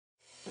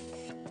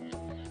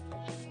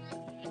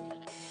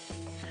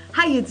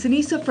Hi, it's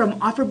Anissa from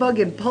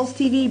OfferBug and Pulse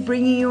TV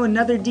bringing you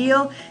another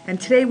deal. And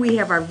today we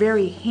have our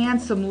very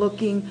handsome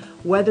looking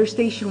weather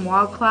station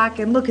wall clock.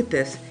 And look at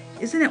this.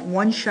 Isn't it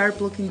one sharp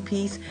looking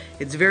piece?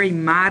 It's very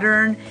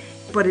modern,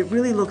 but it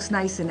really looks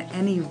nice in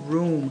any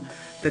room.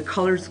 The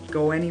colors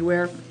go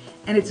anywhere.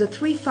 And it's a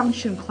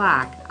 3-function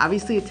clock.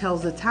 Obviously it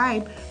tells the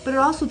time, but it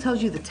also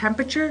tells you the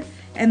temperature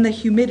and the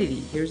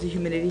humidity. Here's the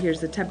humidity, here's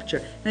the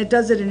temperature. And it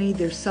does it in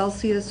either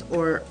Celsius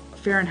or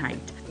Fahrenheit.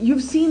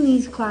 You've seen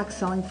these clocks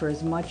selling for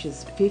as much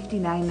as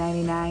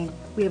 $59.99.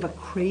 We have a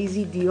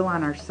crazy deal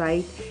on our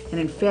site, and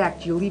in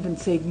fact, you'll even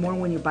save more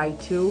when you buy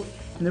 2.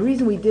 And the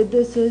reason we did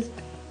this is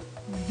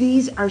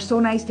these are so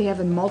nice to have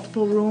in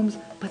multiple rooms,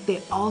 but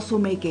they also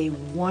make a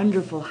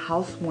wonderful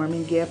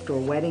housewarming gift or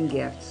wedding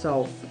gift.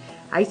 So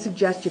I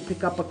suggest you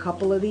pick up a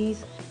couple of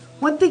these.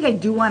 One thing I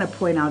do want to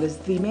point out is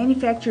the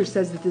manufacturer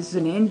says that this is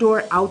an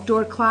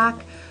indoor-outdoor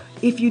clock.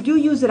 If you do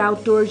use it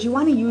outdoors, you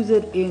want to use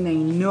it in a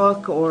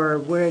nook or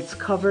where it's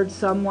covered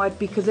somewhat,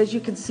 because as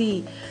you can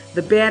see,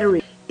 the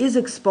battery is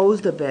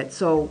exposed a bit,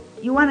 so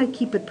you want to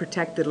keep it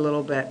protected a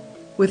little bit.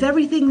 With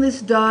everything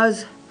this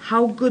does,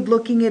 how good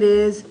looking it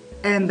is,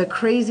 and the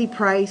crazy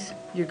price,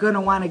 you're going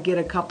to want to get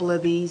a couple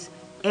of these.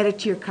 Add it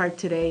to your cart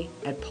today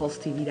at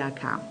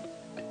pulsetv.com.